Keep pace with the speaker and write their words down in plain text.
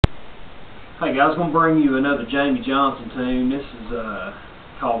Hey guys, I'm going to bring you another Jamey Johnson tune. This is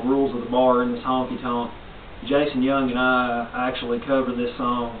called Rules of the Bar in this honky tonk. Jason Young and I actually covered this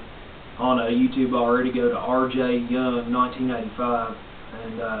song on YouTube already. Go to RJ Young 1985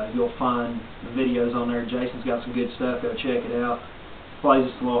 and you'll find the videos on there. Jason's got some good stuff. Go check it out. Plays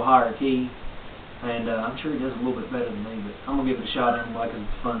just a little higher key, and I'm sure he does a little bit better than me, but I'm going to give it a shot anyway because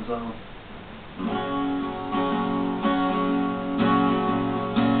it's a fun song.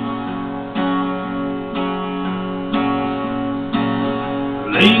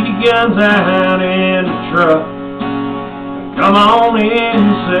 Leave your guns out in the truck. Come on in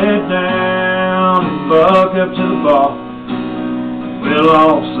and sit down and buck up to the bar. We'll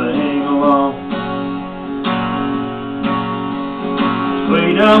all sing along. We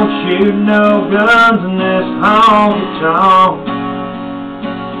don't shoot no guns in this honky-tonk.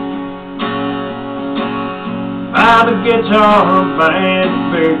 Buy the guitar, band,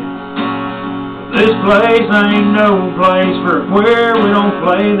 and beer. This place ain't no place for a queer. We don't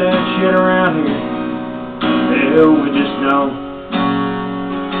play that shit around here. Hell, we just don't.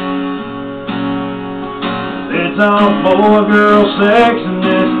 It's all boy-girl sex in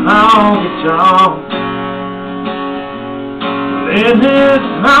this honky-tonk. In this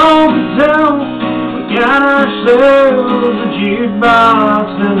honky-tonk, we got ourselves a jukebox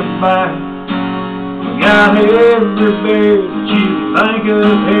in the back. We got every beer that you can think of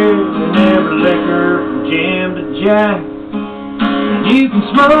here, and every liquor from Jim to Jack. And you can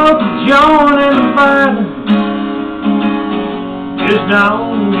smoke a joint in the back. Just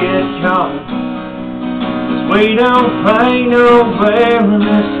don't get caught, 'cause we don't pay no bail in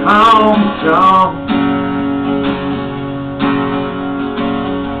this honky-tonk.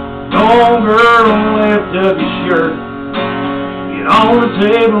 Go on, girl, lift up your shirt. Get on the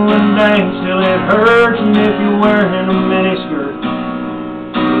table and dance till it hurts, and if you're wearing a miniskirt,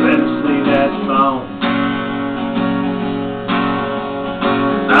 let us see that song.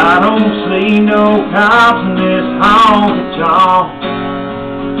 I don't see no cops in this honky-tonk.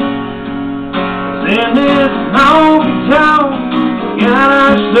 'Cause in this honky-tonk, we got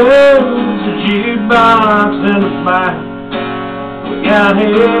ourselves a jukebox in the back. We got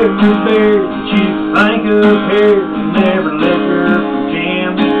every beer that you can think of here, and every liquor from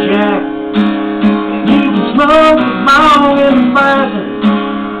Jim to Jack. And you can smoke a bong in the bathroom.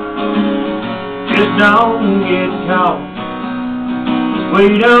 Just don't get caught, 'cause we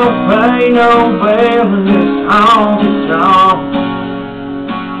don't pay no bail in this honky-tonk.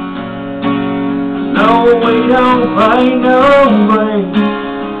 No, we don't pay no bail.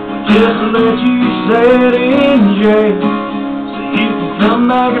 We just let you sit in jail. You can come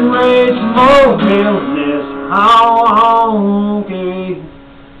back and raise some more hell in this honky-tonk.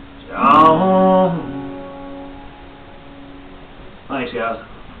 Thanks, guys.